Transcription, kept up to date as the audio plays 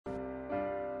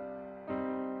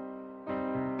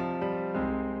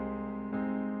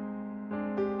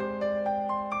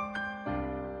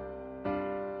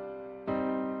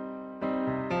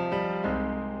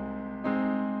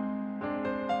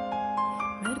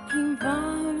prin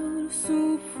valuri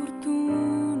sub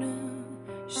furtună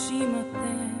și mă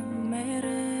tem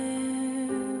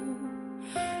mereu.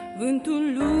 Vântul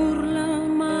urlă,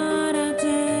 marea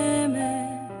geme,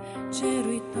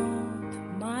 cerul tot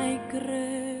mai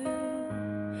greu.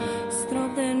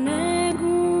 Strop de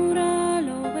negură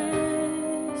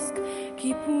lovesc,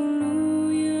 chipul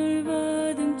lui îl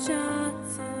văd în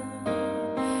ceață.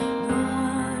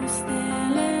 Doar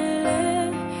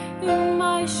stelele îmi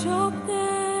mai șoptesc.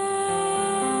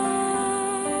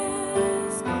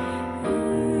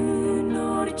 În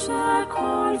orice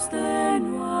colț de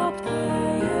noapte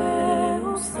e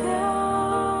o stea.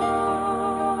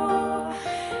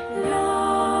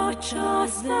 La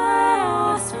ceas de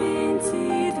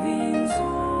asfințit vin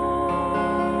zori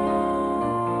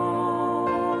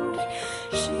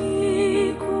și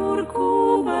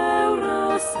curcubeu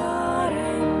răsare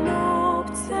în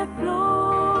nopți de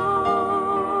ploi,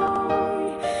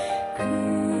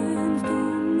 când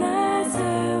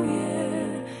Dumnezeu e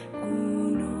cu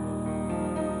noi.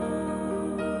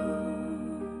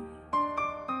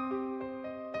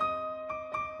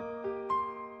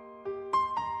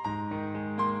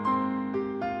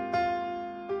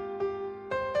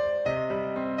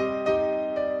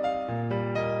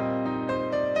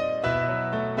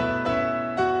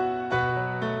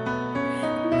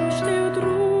 Nu știu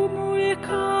drumul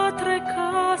către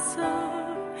casă,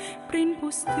 prin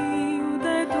pustiu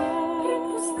de dor.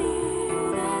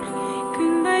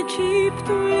 Când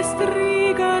Egiptul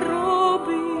strigă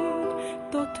robii,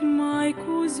 tot mai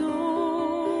cu zor.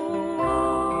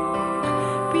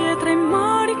 Pietre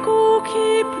mari cu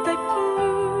chip de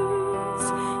câți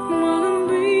mă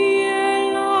îmbuie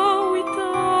la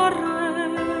uitare,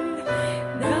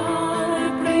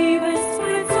 dar privesc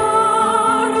spre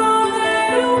țara de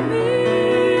lumini.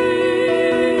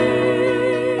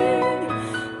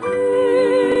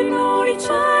 În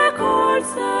orice colț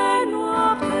de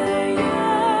noapte e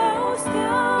o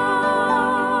stea.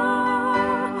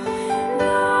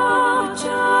 La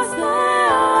ceas de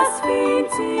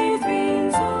asfințit vin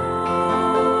zori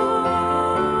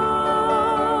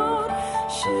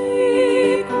și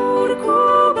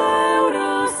curcubeu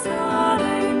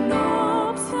răsare în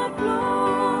nopți de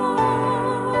ploi,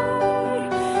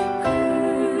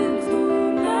 când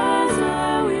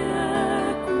Dumnezeu e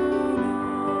cu noi.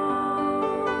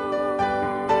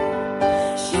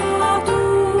 Și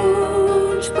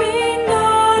atunci, prin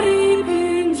aripi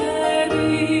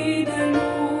îngerii de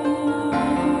lut,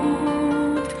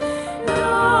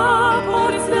 la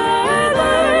porți de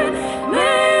Eden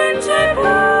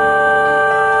neînceput,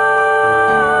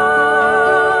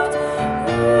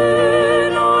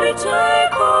 în orice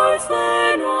colț de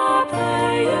noapte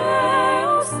e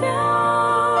o stea.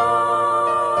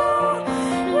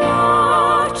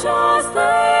 La ceas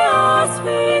de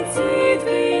asfințit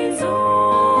vin zori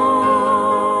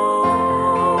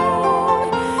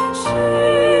și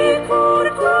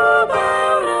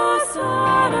curcubeu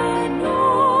răsare în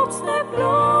nopți de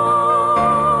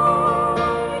ploi,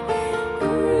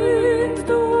 când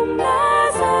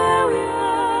Dumnezeu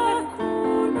e cu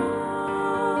noi.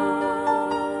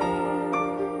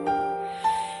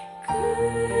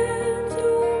 Când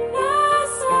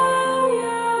Dumnezeu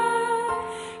e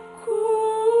cu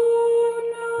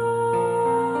noi.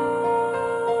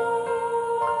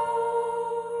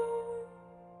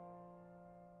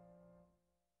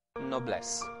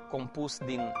 Noblesse, compus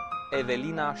din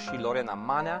Evelina și Lorena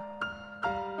Manea,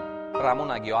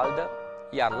 Ramona Gheoaldă,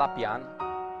 iar la pian,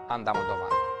 Anda Moldovan.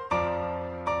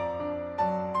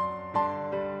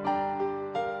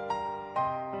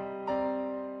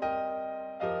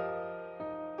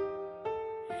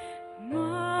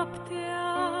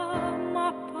 Noaptea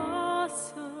mă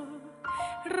apasă,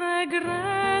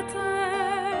 regrete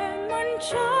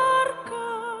mă-ncearcă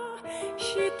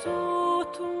și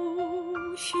totuși-n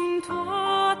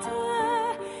toate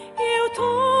eu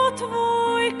tot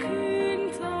voi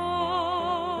cânta.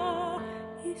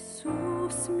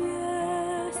 Iisus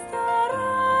mi-este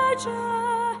rege,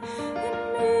 în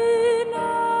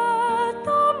mine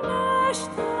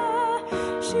domnește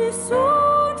și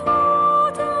sunt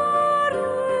hotărâtă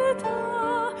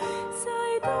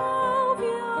să-i dau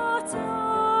viața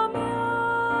mea.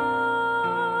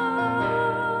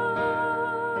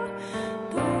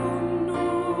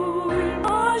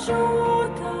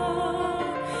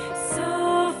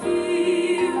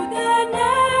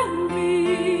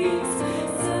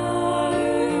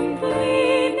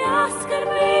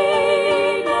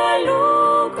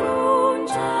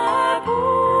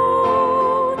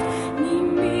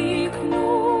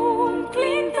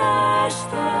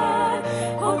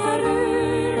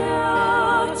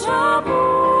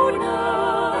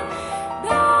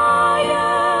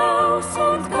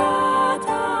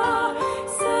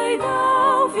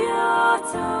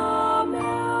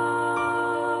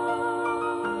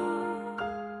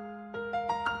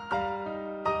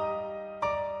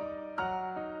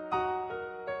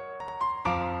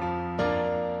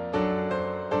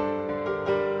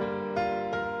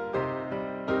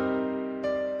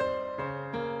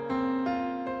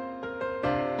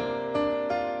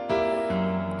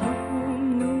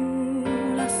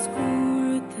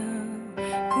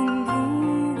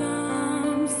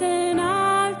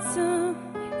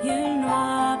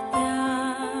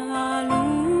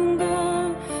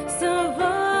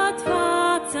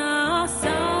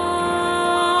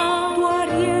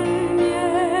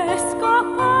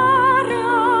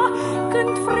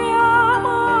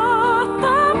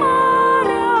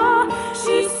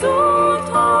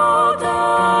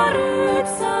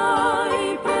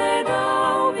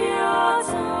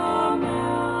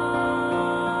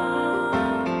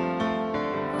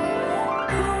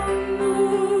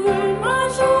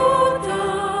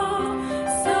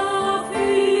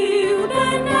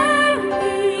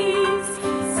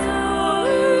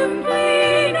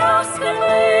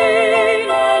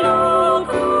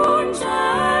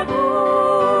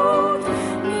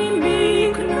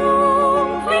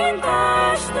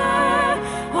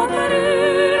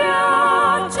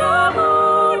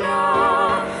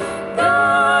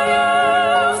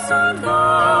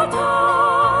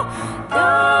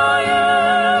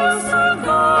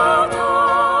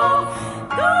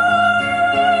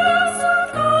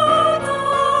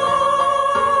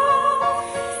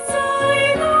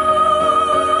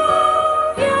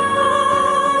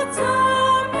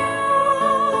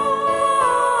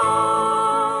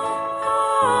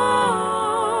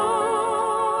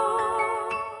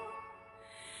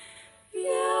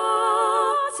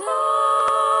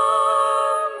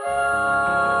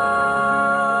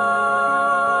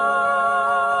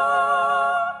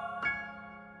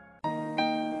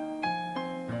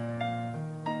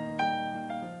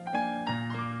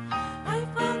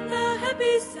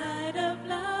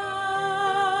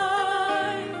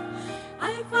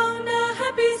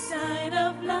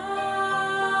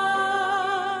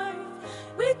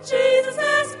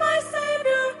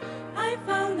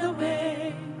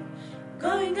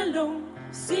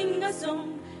 a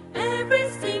song every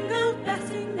single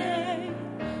passing day.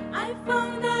 I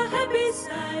found the happy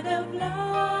side of life.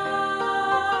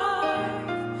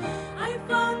 I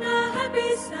found the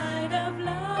happy side of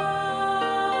life.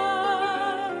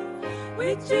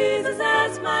 With Jesus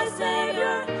as my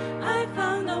Savior, I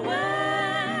found the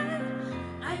way.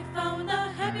 I found the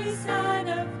happy side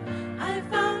of, I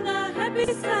found the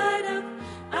happy side of,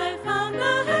 I found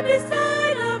the happy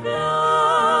side of life.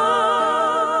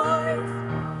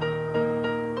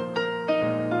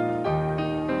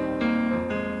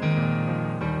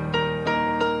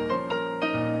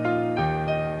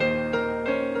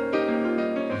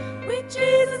 With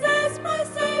Jesus as my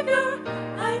Savior,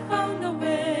 I found a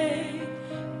way.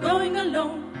 Going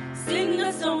alone, singing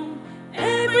a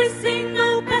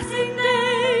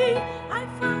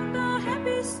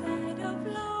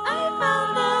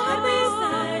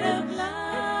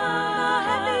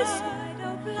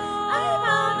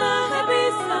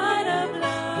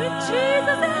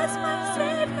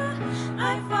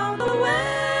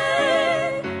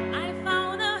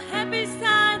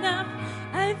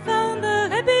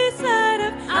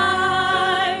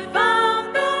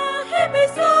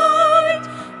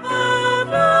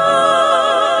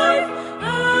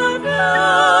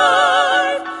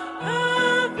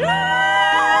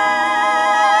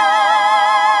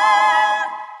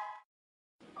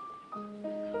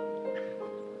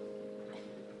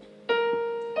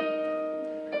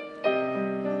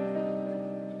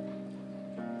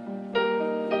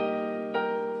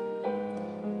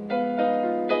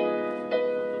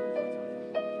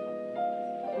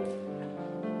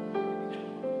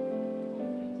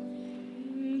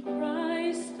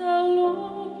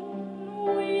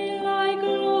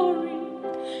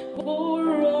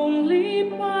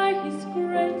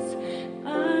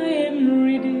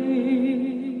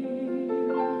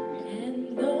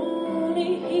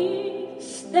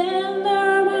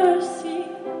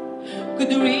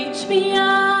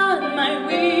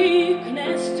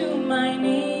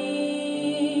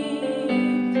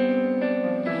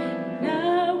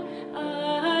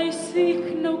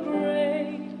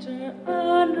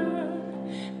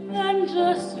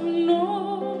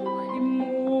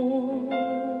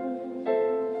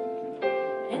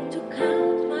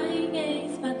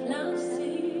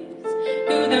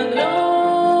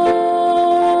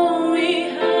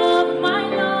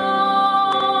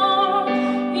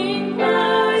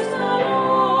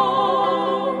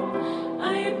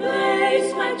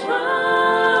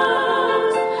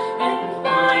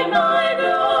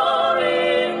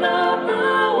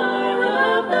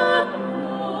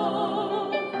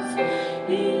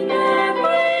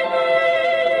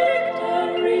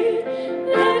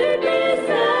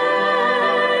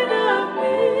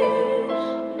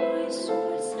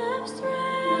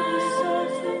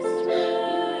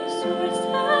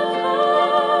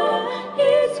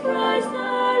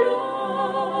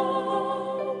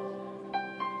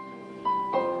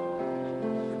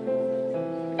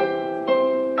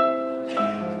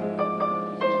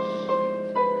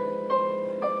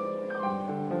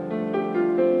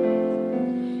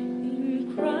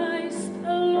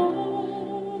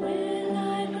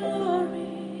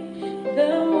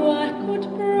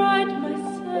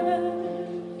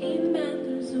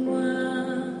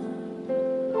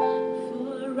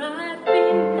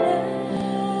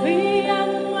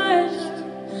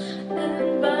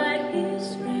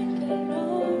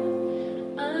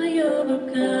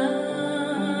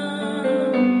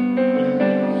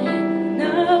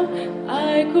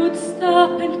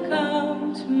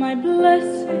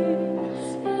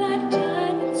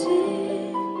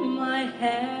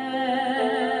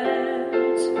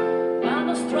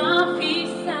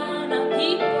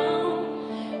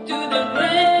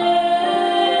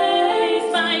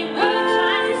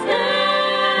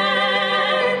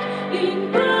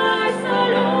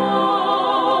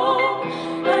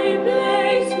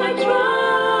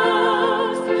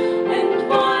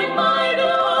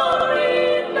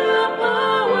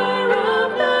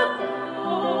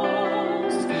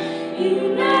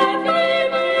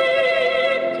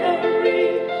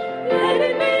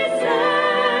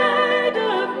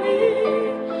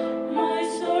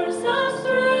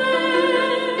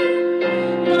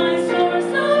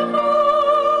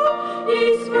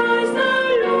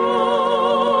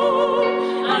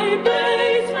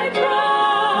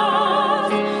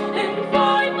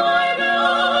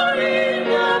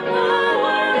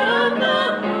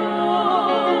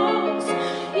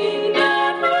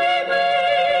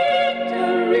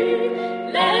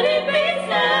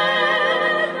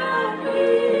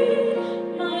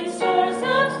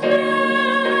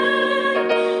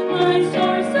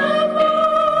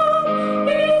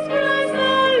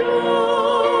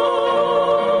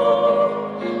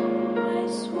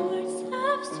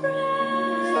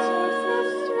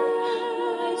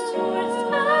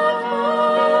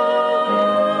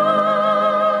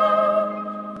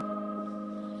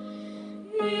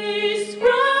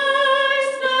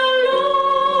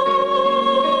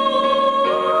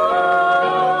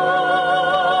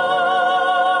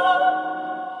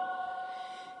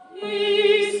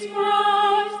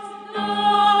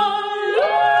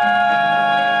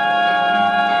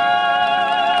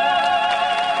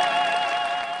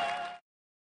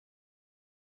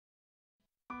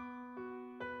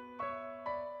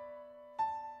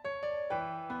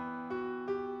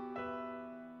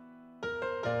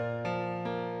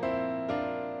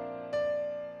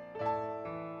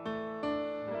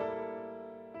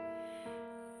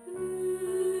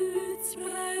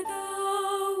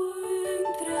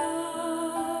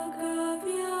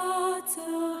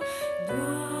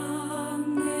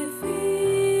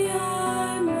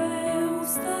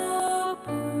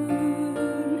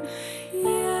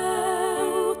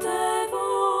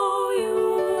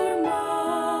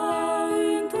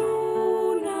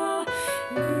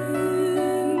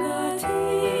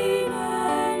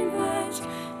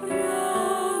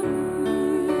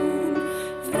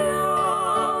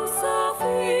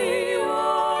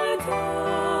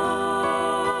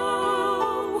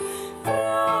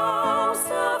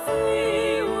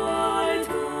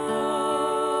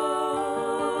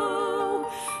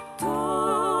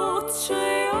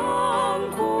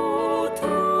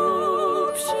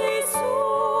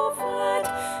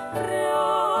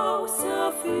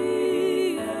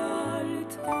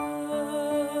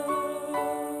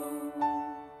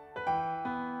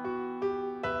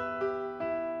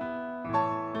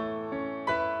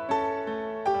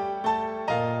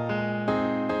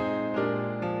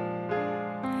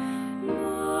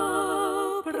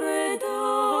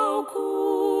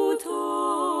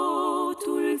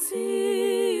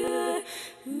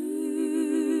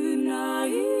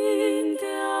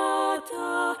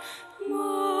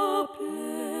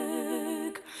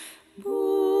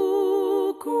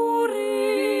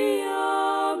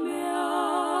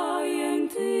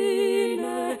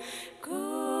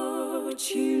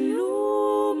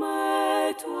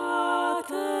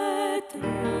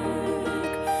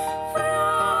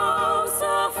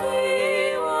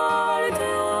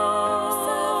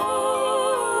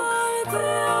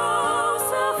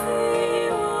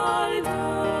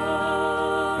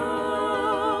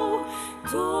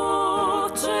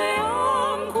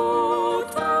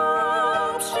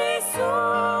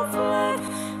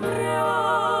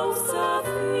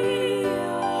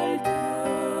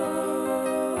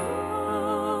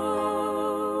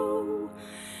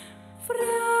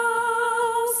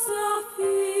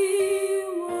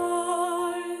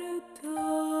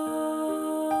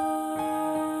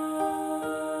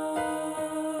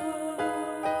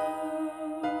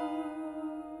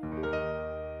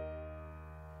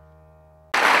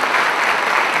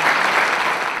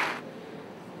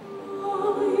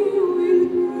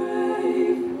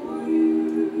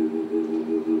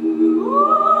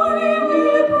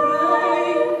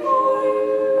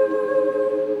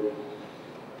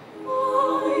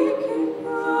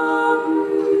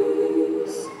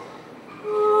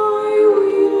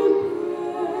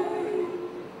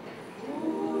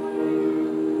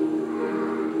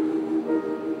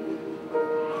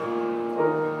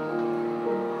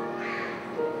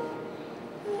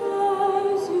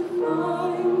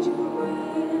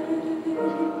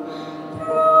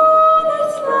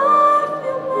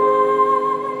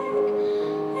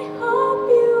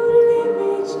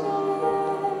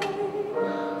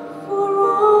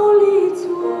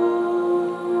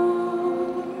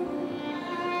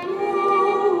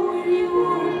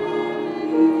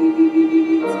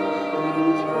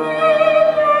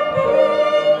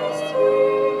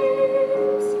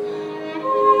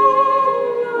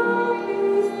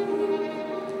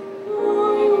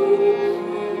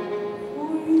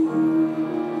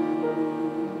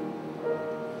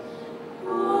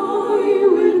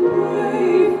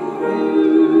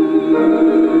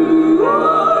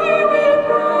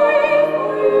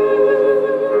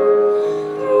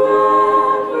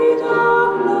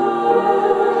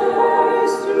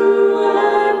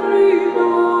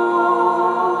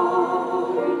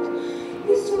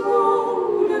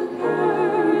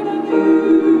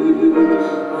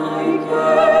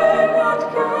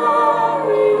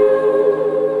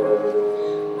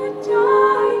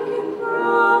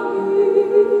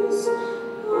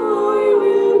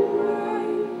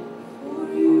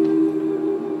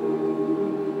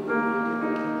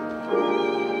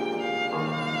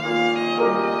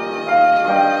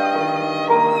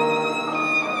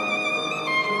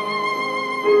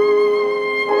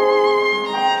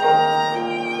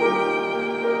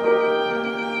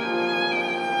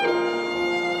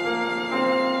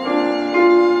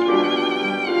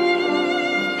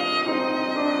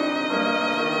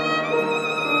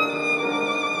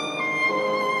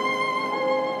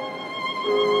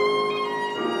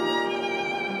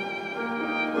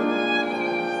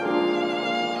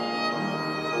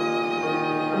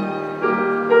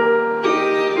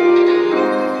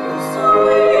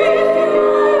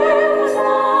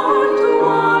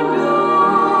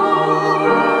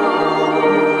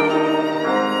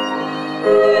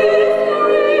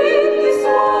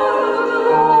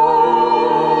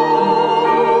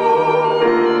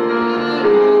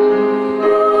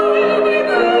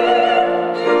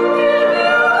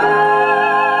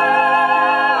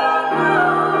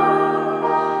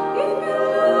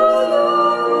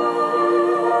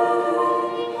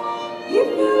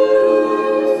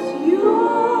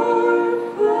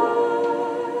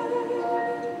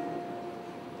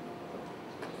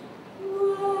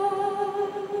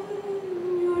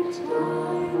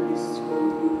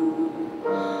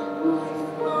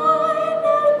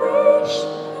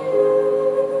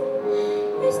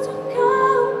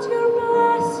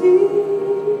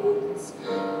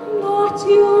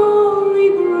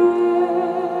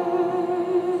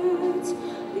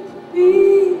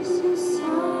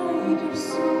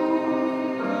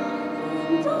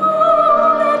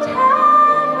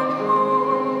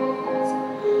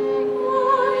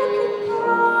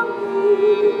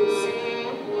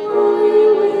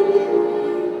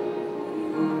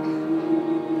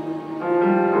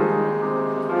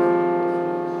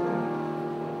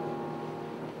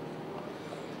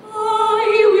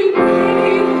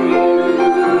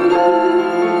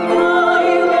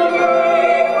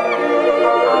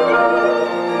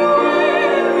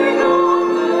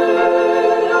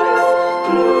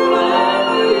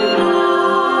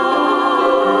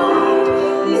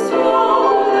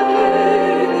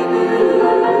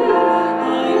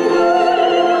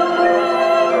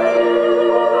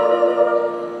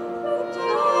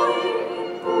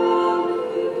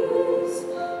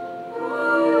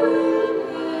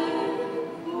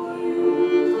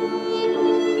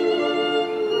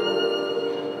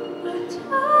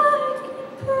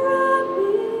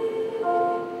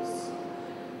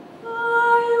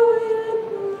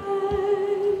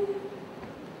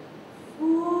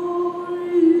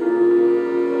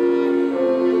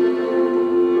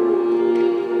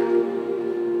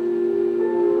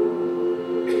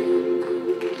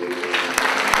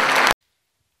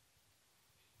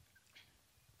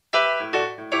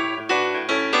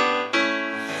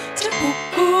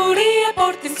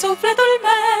din sufletul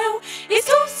meu.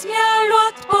 Iisus mi-a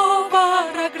luat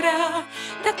povara grea,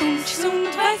 de atunci sunt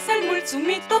vesel,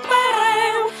 mulțumit tot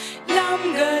mereu. L-am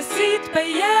găsit pe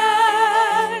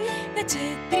El. De ce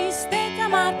tristețea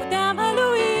m-ar putea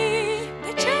mălui?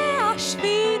 De ce aș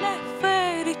fi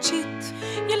nefericit?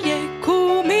 El e cu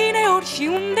mine ori și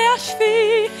unde aș fi.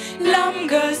 L-am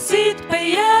găsit pe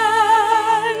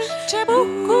El. Ce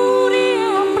bucurie,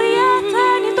 un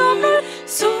prieten, Domnul.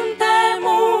 Suntem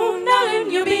una în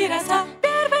iubirea sa.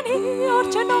 Pier veni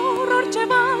orice nor, orice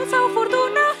val sau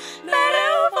furtună,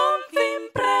 mereu vom fi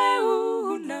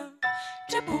împreună.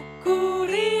 Ce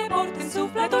bucurie port în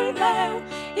sufletul meu.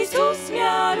 Iisus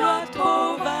mi-a luat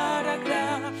povara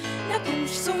grea, de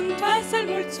atunci sunt vesel,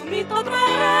 mulțumit tot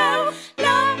mereu.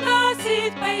 L-am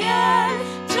găsit pe El.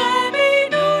 Ce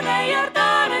minune,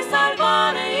 iertare,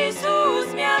 salvare Iisus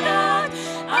mi-a dat.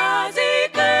 Azi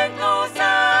cânt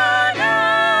Osana.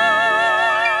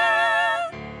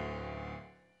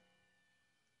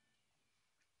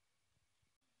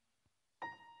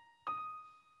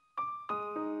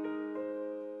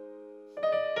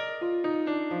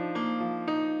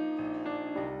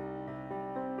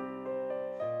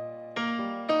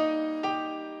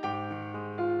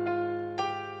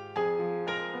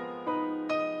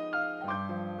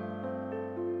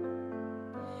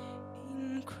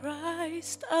 In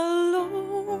Christ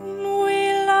alone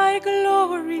will I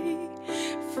glory,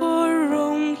 for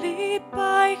only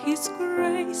by His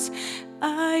grace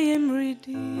I am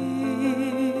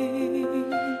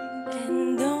redeemed.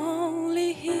 And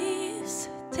only His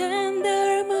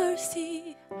tender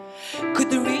mercy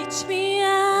could reach me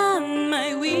and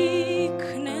my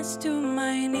weakness to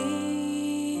my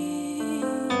need.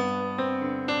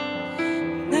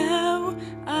 Now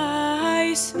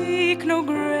I seek no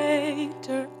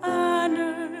greater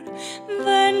honor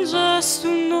than just to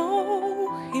know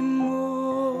Him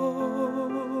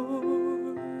more,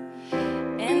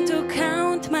 and to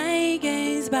count my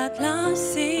gains but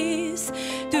losses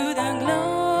to the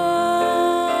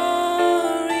glory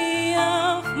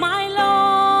of my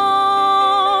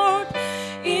Lord.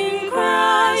 In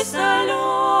Christ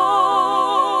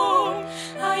alone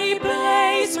I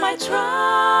place my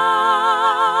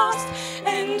trust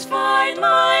and find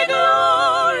my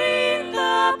glory in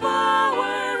the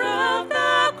power of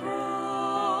the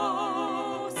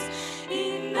cross.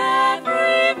 In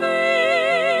every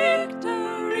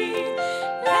victory,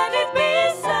 let it be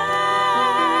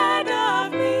said of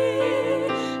me,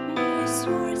 my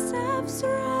source of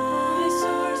strength, my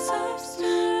source of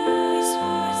strength, my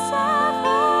source of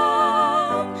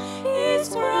hope is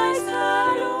Christ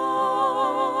alone.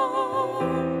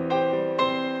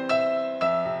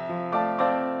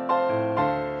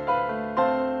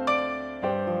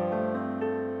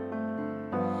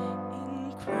 In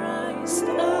Christ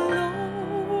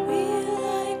alone will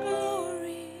I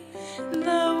glory,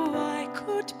 though I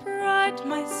could pride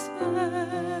myself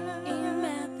in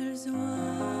matters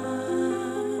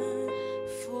won,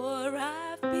 for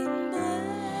I've been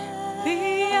blessed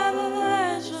beyond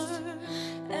measure,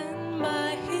 and by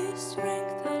His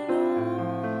strength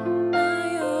alone I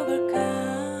overcome.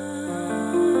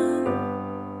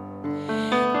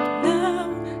 Now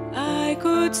I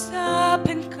could stop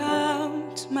and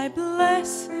count my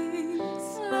blessings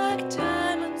like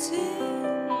diamonds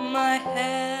in my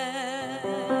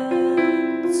hands,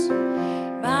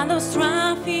 but those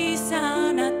trophies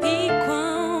are not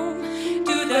equal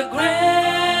to the grace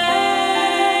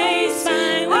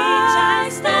by which I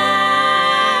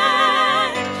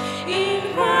stand. In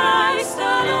Christ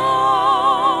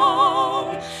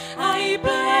alone I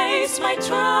place my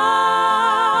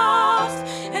trust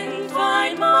and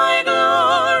find my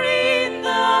glory in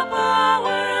the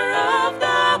power of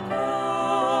the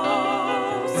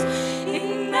cross.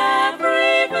 In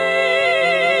every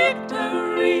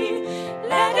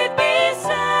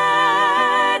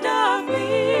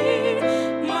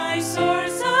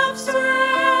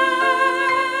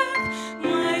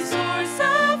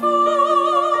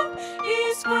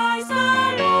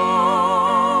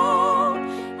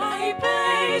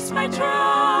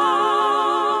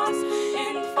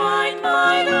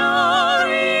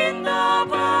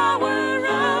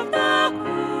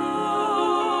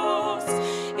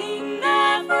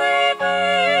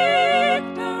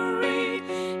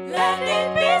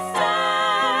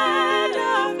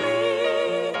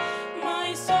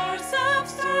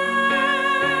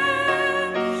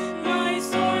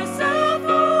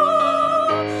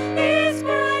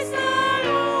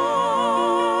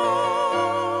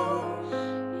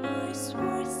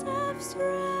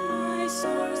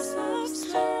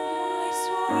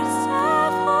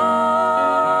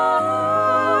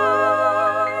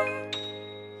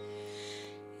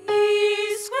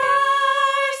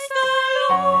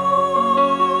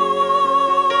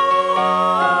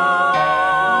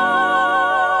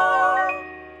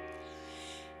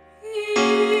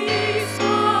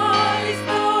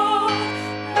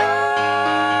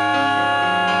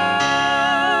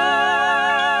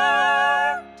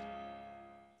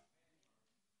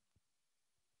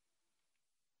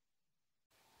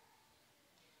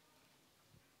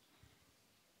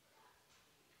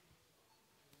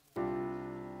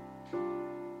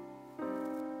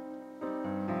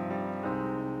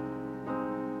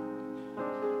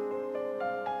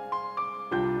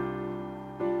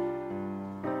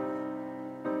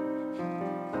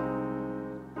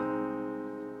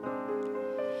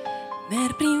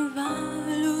Merg prin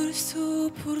valuri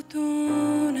sub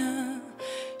furtună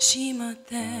și mă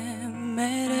tem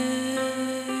mereu.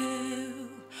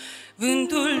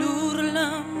 Vântul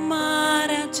urlă,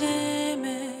 marea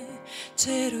geme,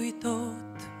 cerul-i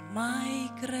tot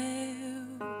mai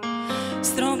greu.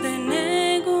 Strop de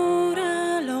negură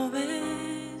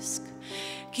lovesc,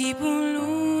 chipul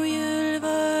lui îl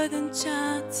văd în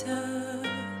ceață.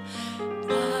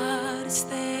 Doar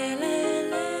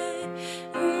stelele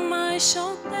îmi mai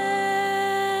șoptesc.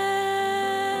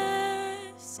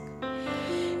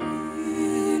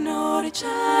 În orice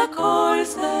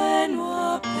colț de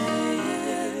noapte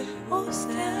e o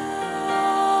stea.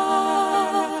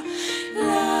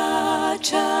 La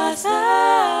ceas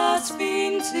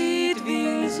asfințit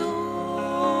vin zor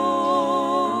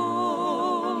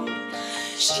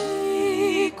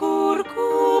și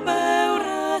curcubeu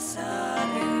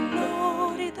răsare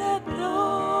nori de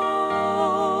ploi,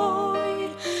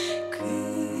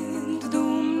 când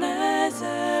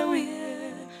Dumnezeu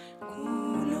e cu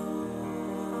noi.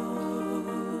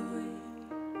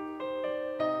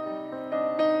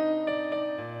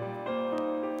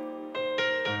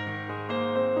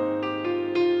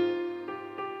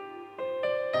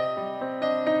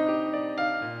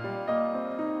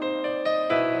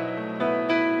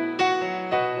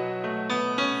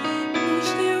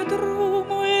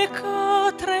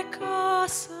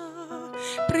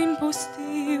 Prin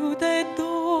pustiu de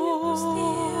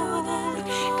dor,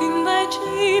 când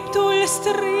Egiptul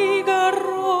strigă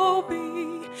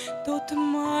robii, tot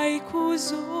mai cu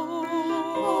zor.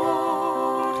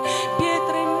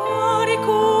 Pietre mari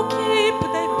cu chip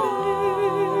de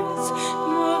plâns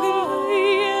mă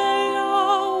învie la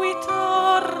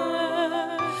uitare,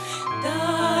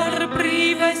 dar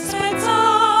privesc spre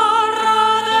țara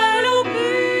de lumini.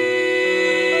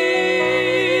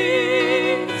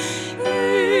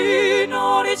 În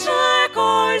orice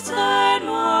colț de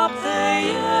noapte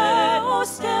e o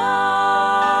stea.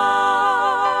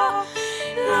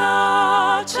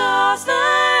 La ceas de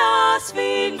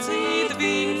asfințit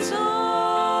vin zor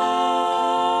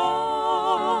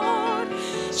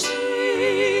și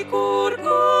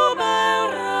curcubeu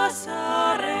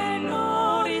răsare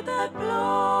nori de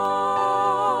ploi,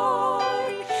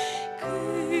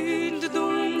 când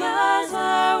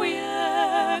Dumnezeu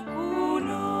e cu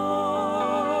noi.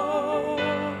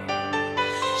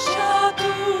 Și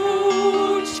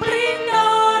atunci, prin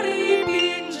aripi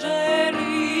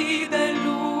îngerii de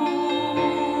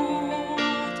lut,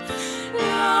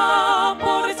 la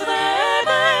porți de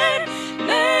Eden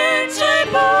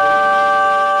neîncepat,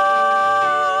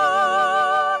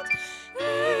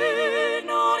 în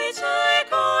orice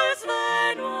colț de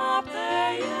noapte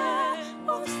e o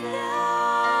stea.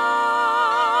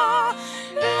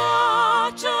 La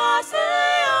ceas de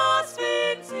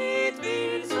asfințit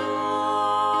vin zor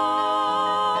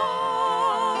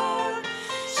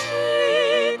și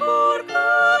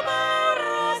curcubeu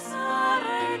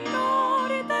răsare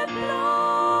nori de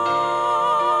ploi,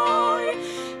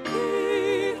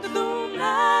 când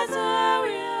Dumnezeu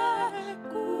e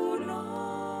cu noi.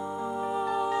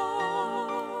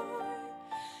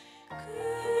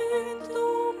 Când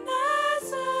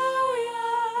Dumnezeu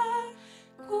e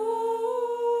cu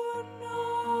noi.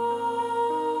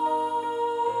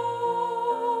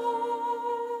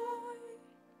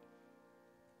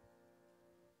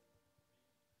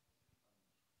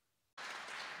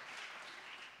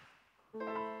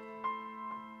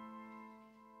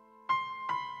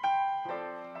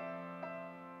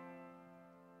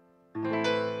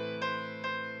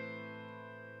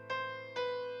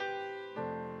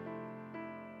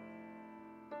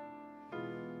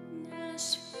 Ne-aș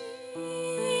fi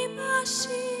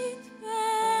pășit pe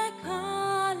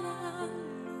calea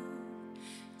lui,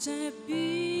 ce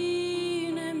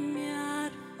bine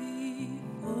mi-ar fi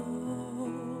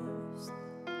fost.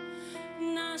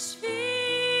 N-aș fi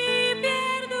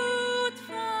pierdut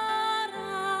fără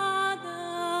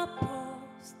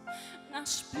adăpost,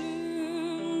 n-aș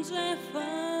plânge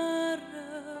fără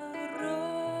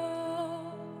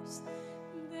rost.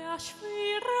 De-aș fi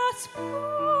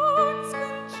răspuns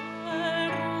când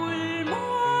cerul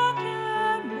m-a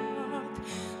chemat,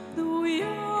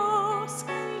 duios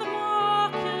când m-a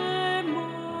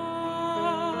chemat,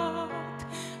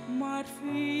 m-ar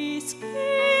fi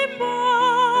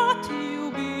schimbat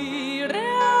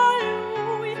iubirea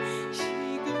lui și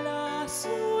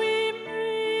glasul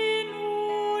minunat.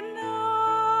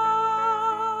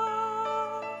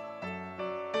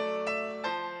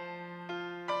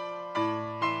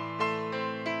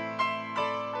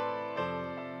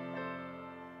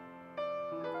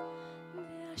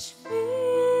 De-aș fi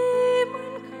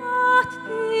mâncat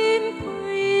din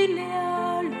pâinea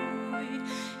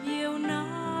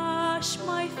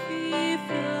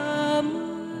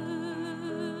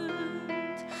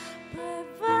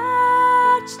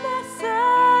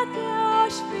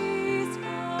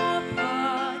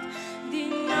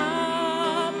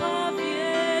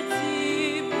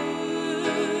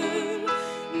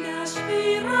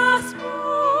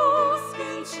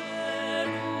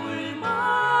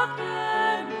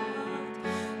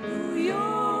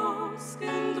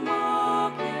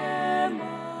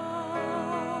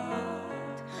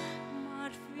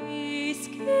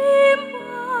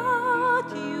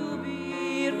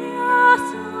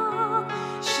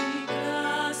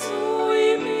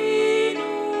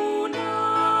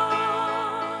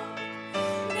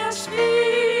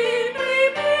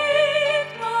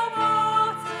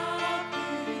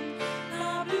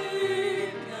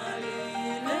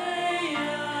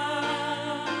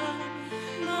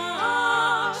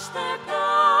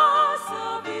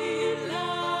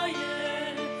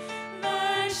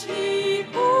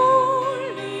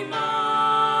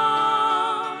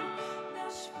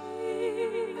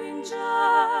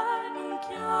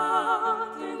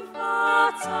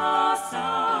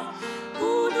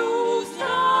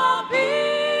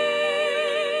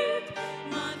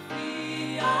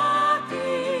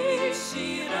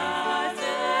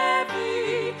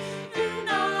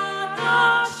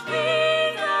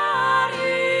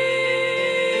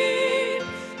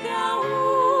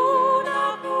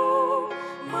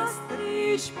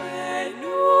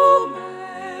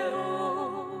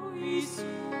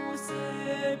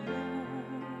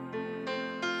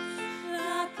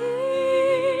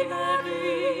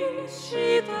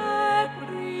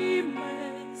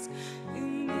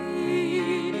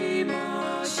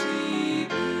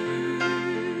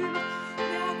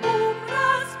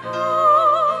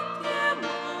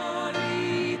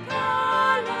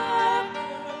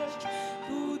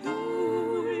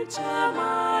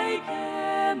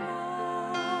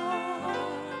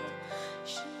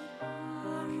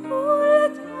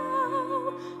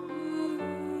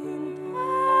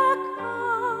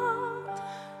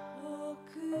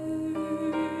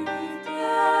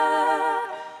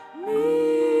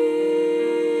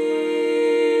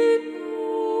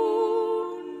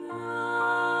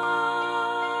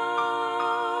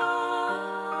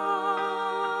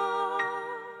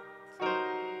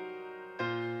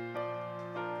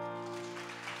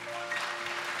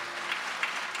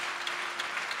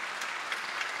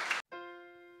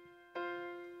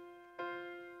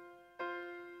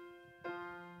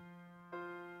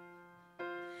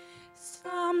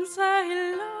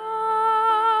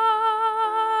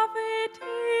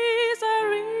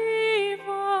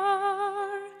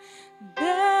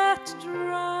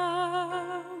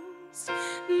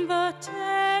the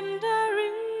tender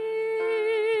reed.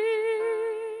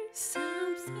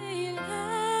 Some say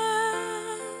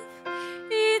love,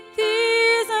 it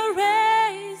is a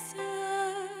razor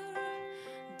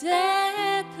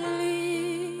that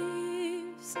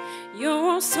leaves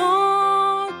your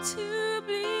soul to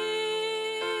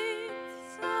bleed.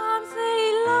 Some say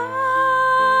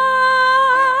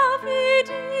love, it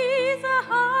is a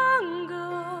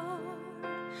hunger,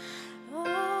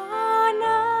 an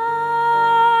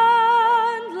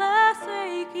endless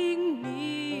aching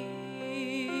need.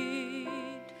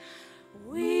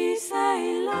 We say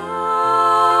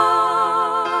love,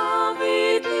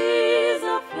 it is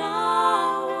a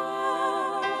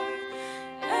flower,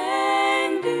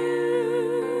 and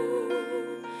you,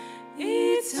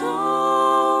 its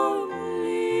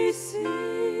only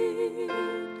seed,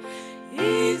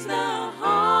 is the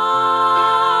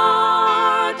heart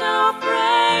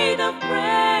afraid of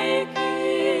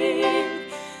breaking,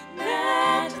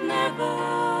 that never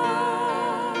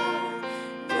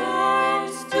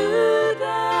dares to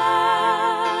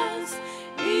dance,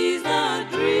 is the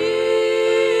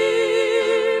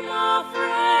dream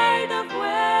afraid of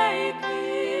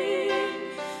waking,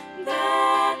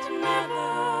 that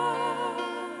never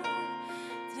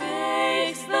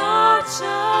takes the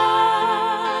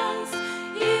chance,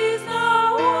 is the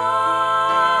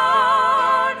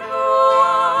one who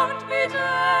won't be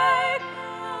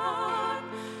taken,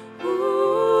 who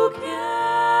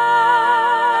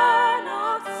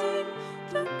cannot seem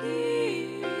to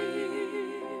give,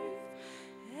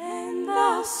 and the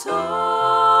soul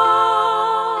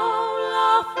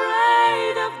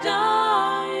afraid of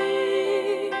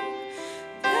dying,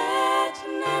 that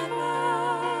never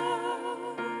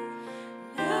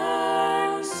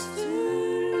learns to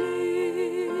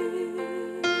live.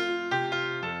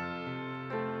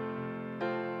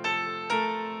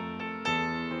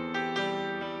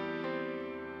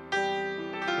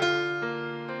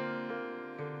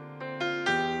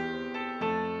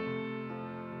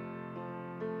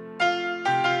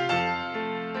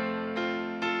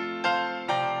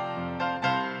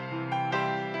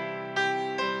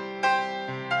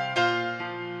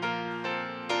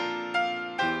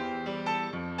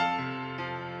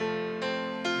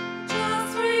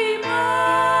 Just remember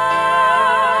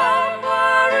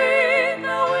in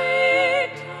the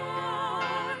winter,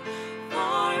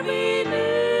 far beneath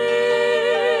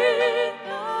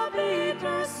the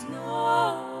bitter snow,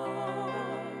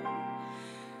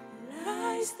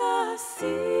 lies the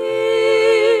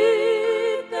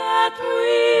seed that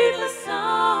with the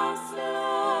sun's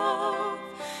love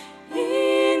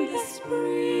in the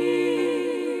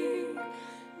spring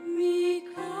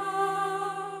becomes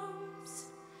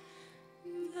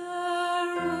the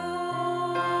rose.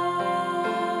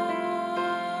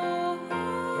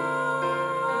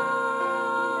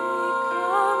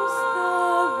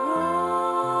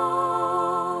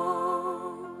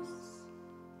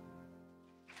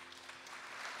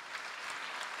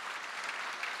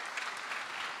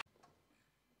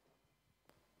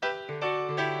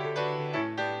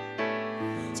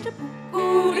 Ce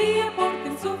bucurie port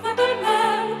în sufletul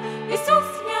meu, Iisus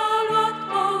mi-a luat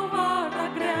povara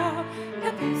grea.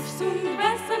 De-atunci sunt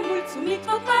vesel, mulțumit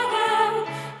tot mereu,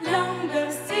 L-am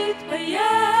găsit pe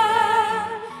El.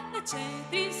 De ce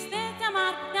tristețea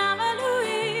m-ar putea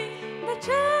mălui? De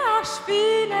ce aș fi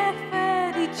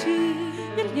nefericit?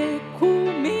 El e cu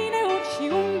mine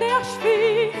oriunde aș fi,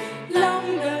 L-am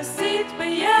găsit pe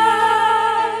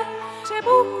El. Ce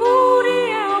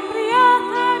bucurie am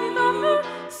prieteni, Domnul,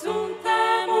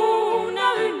 suntem una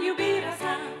în iubirea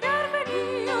sa. De-ar veni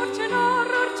orice nor,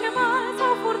 orice mal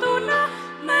sau furtună,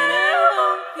 mereu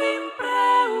vom fi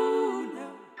împreună.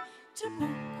 Ce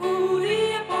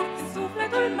bucurie port în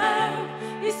sufletul meu,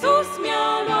 Iisus mi-a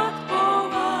luat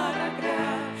povara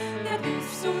grea. De-atunci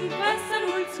sunt vesel,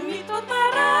 mulțumit tot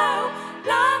mereu,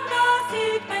 L-am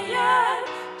găsit pe El.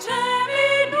 Ce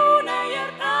minune,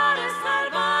 iertare,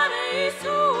 salvare,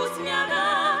 Iisus mi-a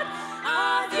dat,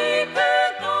 azi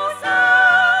cânt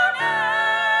osane.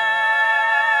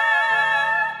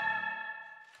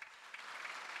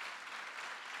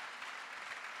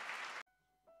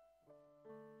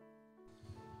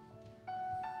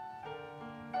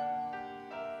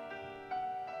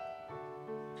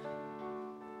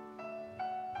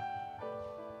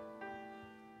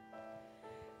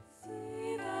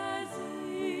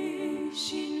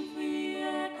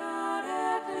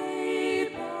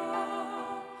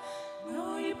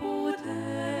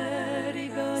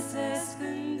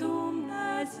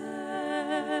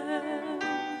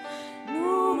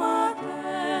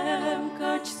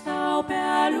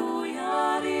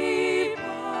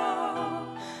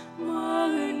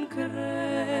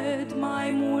 cred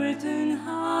mai mult în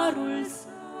harul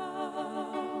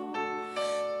său.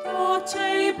 Tot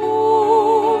ce-i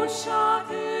bun și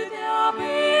atâtea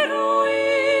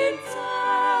biruințe,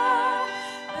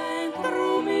 pentru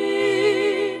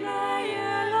mine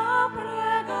El a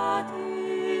pregătit.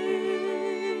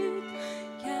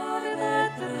 Chiar de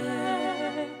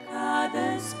trec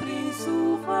ades prin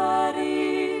suferințe,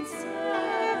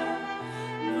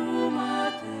 nu mă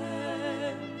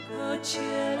tem, căci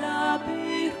El a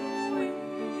biruit.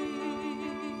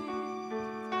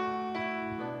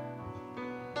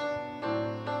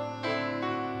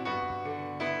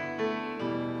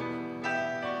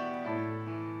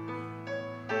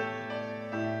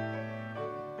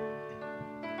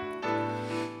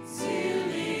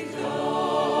 Zilnic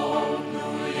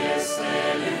Domnul este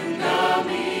lângă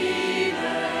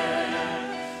mine,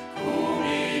 cu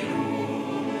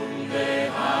minuni de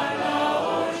har la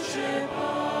orice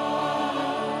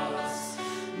pas.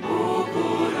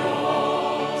 Bucuros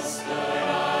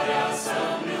cărarea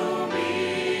să-mi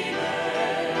lumine,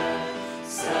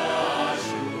 să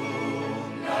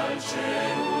ajung al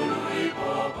cerului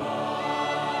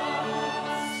popas.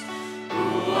 Cu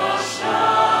așa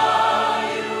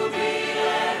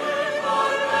iubire îmi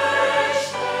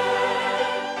vorbește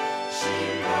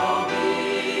și-mi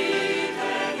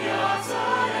promite viața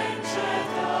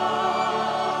neîncetat,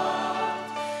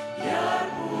 iar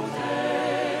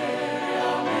puterea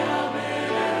mea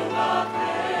mereu va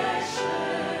crește,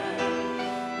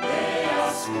 de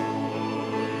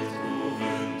ascult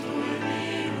cuvântul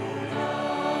minunat.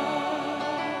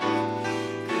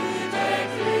 Câte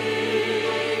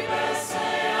clipe se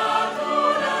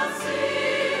adună în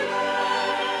zile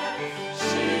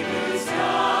și câți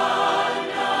ani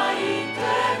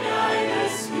înainte mi-ai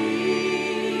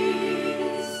deschis,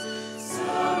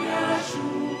 să-mi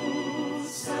ajut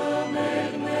să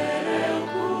merg mereu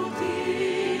cu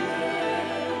tine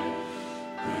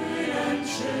până în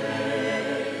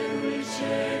cerul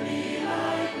ce mi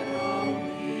l-ai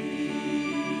promis.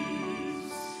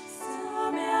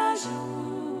 Să-mi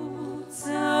ajut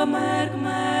să merg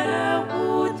mereu cu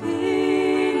tine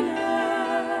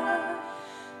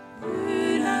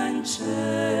până în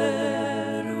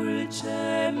cerul ce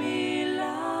mi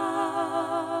l-ai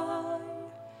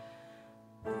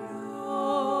promis.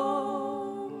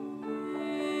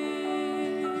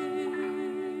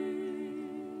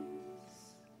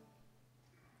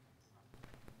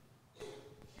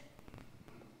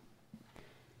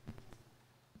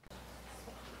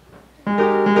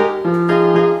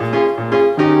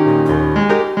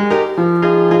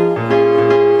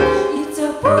 It's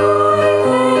a bright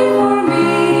day for me,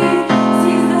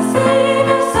 since the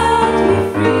Savior set me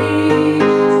free.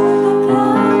 All the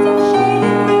clouds have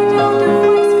shaded out of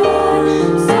my sky,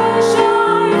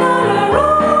 sunshine all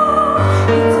around.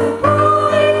 It's a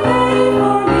bright day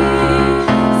for me,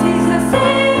 since the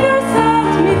Savior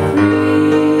set me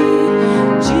free.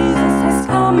 Jesus has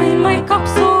come and my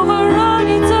cup's overrun.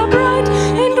 It's a bright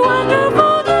and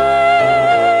wonderful day.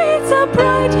 It's a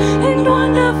bright and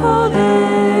wonderful day.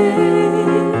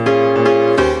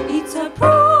 It's a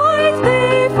bright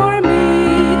day for me,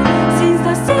 since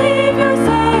the Savior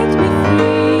set me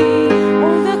free.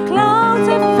 All the clouds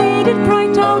have faded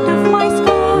bright out of my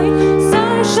sky,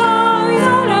 sunshine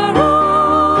all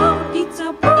around. It's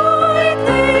a bright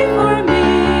day for me,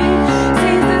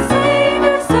 since the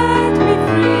Savior set me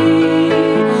free.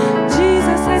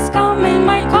 Jesus has come and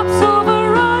my cup's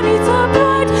overrun. It's a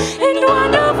bright and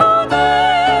wonderful day.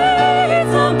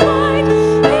 It's a bright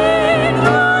and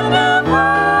wonderful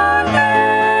day.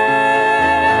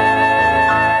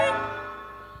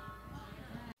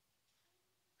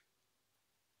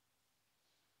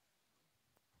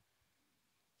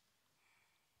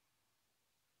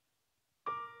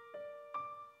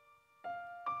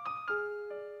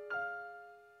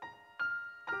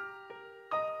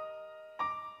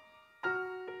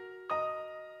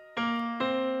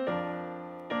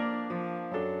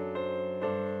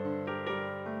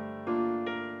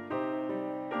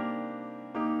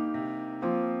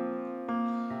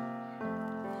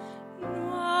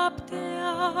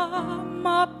 Noaptea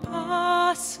mă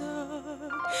pasă,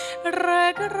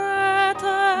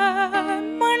 regrete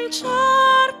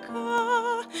mă-ncearcă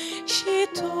și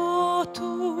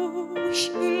totuși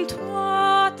în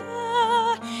toate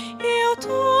eu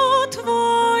tot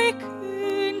voi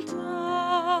cânta.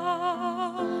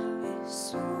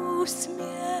 Iisus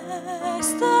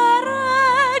mi-este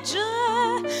rege,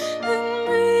 în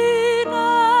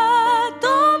mine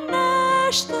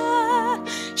domnește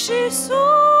și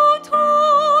sunt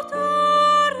hotărâtă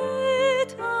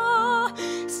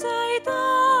să-i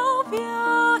dau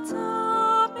viața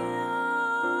mea.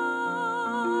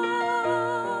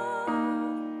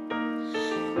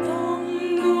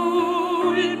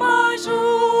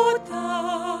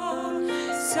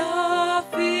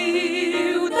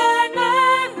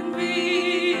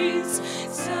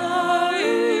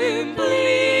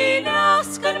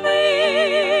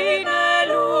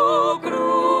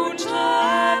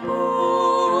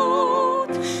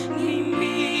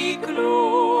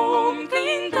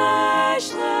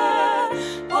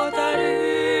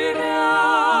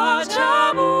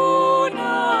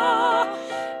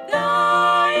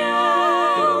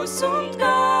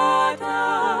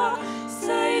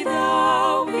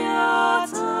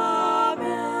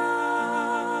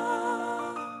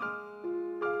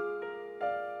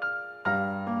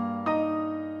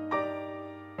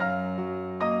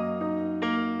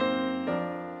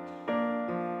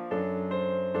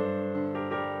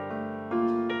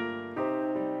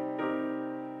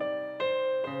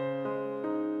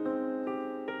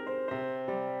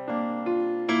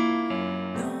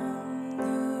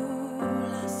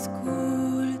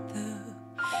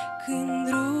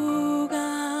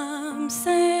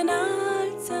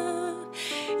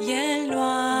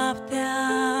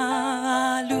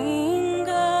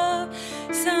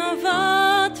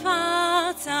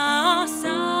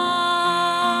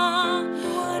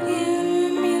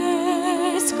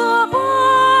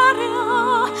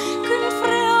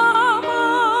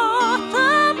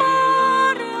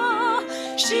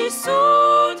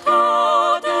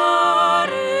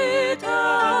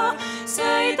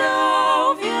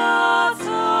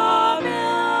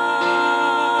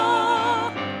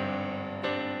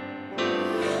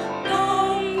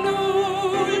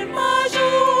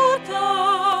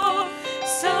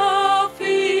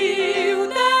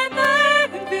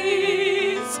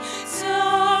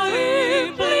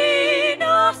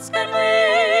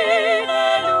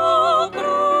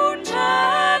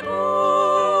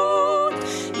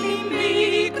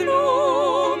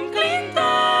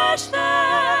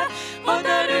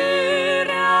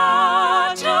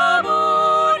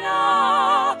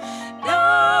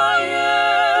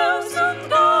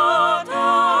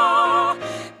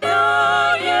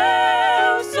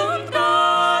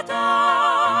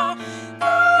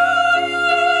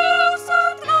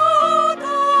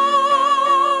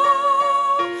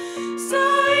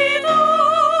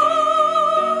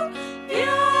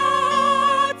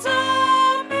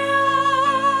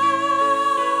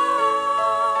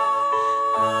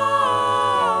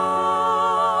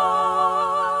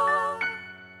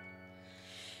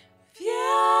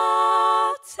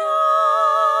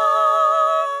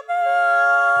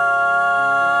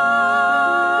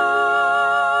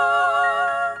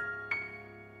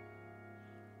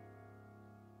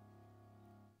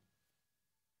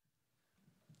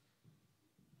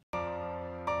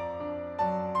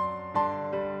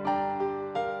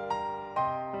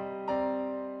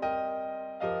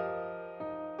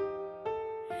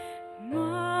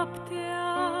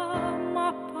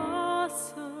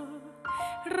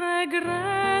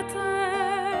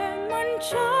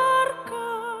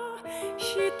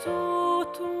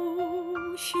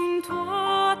 și-n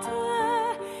toate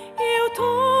eu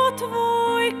tot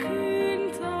voi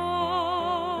cânta.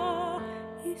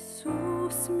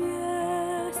 Iisus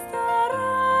mi-este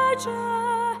rege,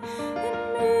 în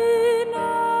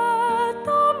mine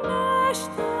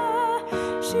domnește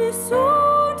și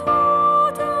sunt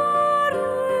hotărâtă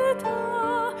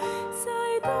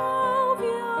să-i dau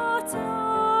viața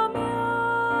mea.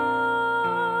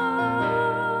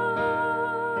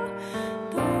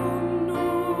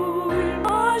 Domnul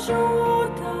mă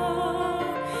ajută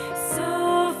să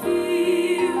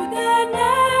fiu de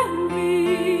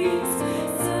neînvins,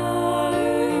 să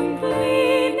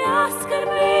împlinească-n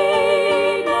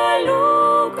mine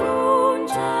lucrul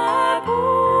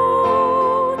început.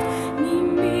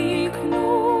 Nimic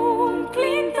nu-mi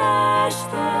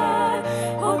clintește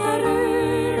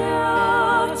hotărârea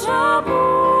cea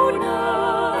bună,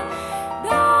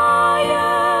 dar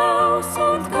eu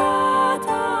sunt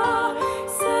gata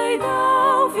să-i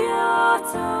dau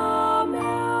viața